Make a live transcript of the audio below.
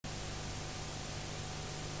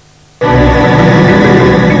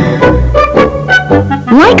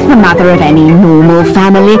mother of any normal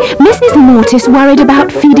family, Mrs. Mortis worried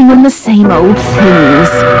about feeding them the same old things.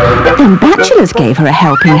 Then bachelors gave her a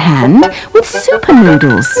helping hand with super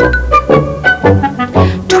noodles.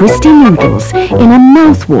 Twisty noodles in a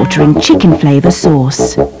mouth-watering chicken flavour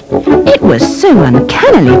sauce. It was so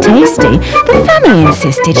uncannily tasty, the family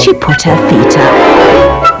insisted she put her feet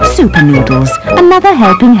up. Super noodles, another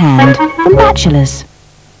helping hand from bachelors.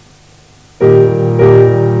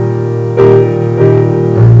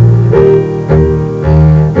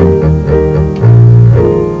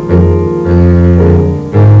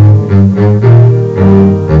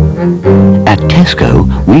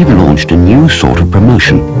 We've launched a new sort of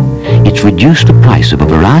promotion. It's reduced the price of a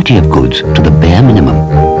variety of goods to the bare minimum.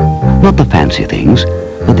 Not the fancy things,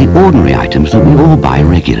 but the ordinary items that we all buy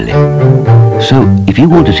regularly. So, if you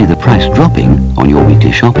want to see the price dropping on your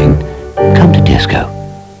weekly shopping, come to Tesco.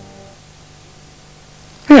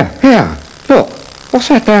 Here, look. What's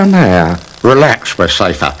that down there? Relax, we're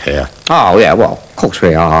safe up here. Oh, yeah, well, of course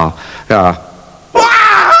we are.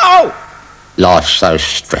 Wow! Life's so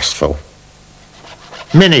stressful.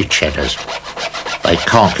 Mini cheddars. They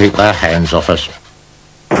can't keep their hands off us.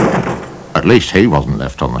 At least he wasn't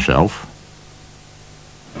left on the shelf.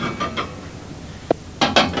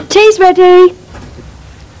 Tea's ready.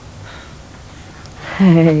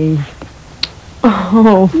 Hey.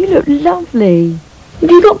 Oh, you look lovely.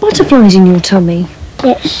 Have you got butterflies in your tummy?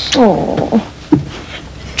 Yes. Oh.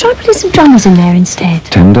 Try putting some drummers in there instead.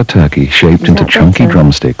 Tender turkey shaped into chunky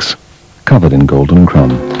drumsticks, covered in golden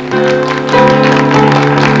crumb.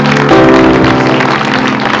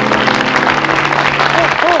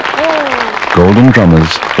 Golden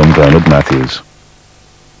Drummers from Bernard Matthews.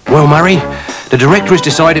 Well, Murray, the director has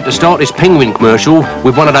decided to start this penguin commercial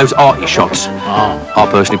with one of those arty shots. Oh. I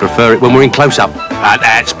personally prefer it when we're in close-up.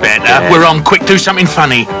 That's better. Yeah. We're on. Quick, do something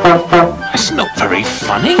funny. That's not very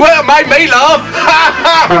funny. Well, it made me laugh.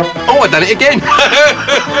 Oh, I've done it again.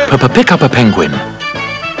 Pick up a penguin.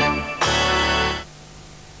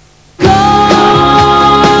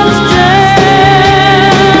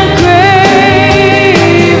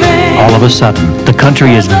 All of a sudden, the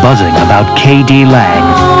country is buzzing about K.D. Lang.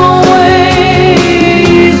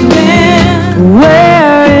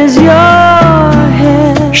 Where is your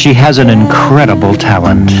head? She has an incredible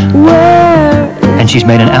talent. And she's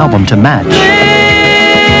made an album to match.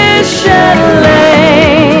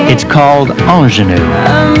 It's called Ingenue.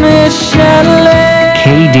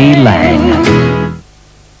 K.D. Lang.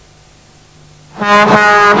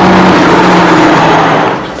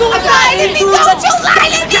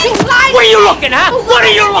 What are you looking at? What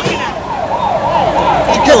are you looking at?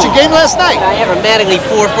 Did you catch a game last night? I have a Mattingly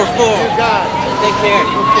 4 for 4. You got it. Take care.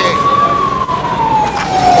 Okay.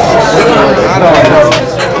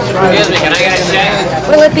 Excuse me, can I get a check?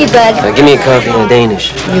 What'll it be, bud? Give me a coffee and a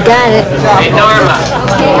Danish. You got it. Hey, Norma.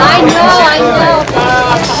 I know.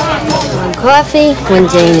 One coffee, one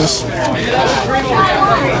Danish.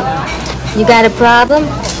 You got a problem?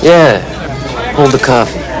 Yeah. Hold the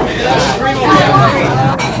coffee.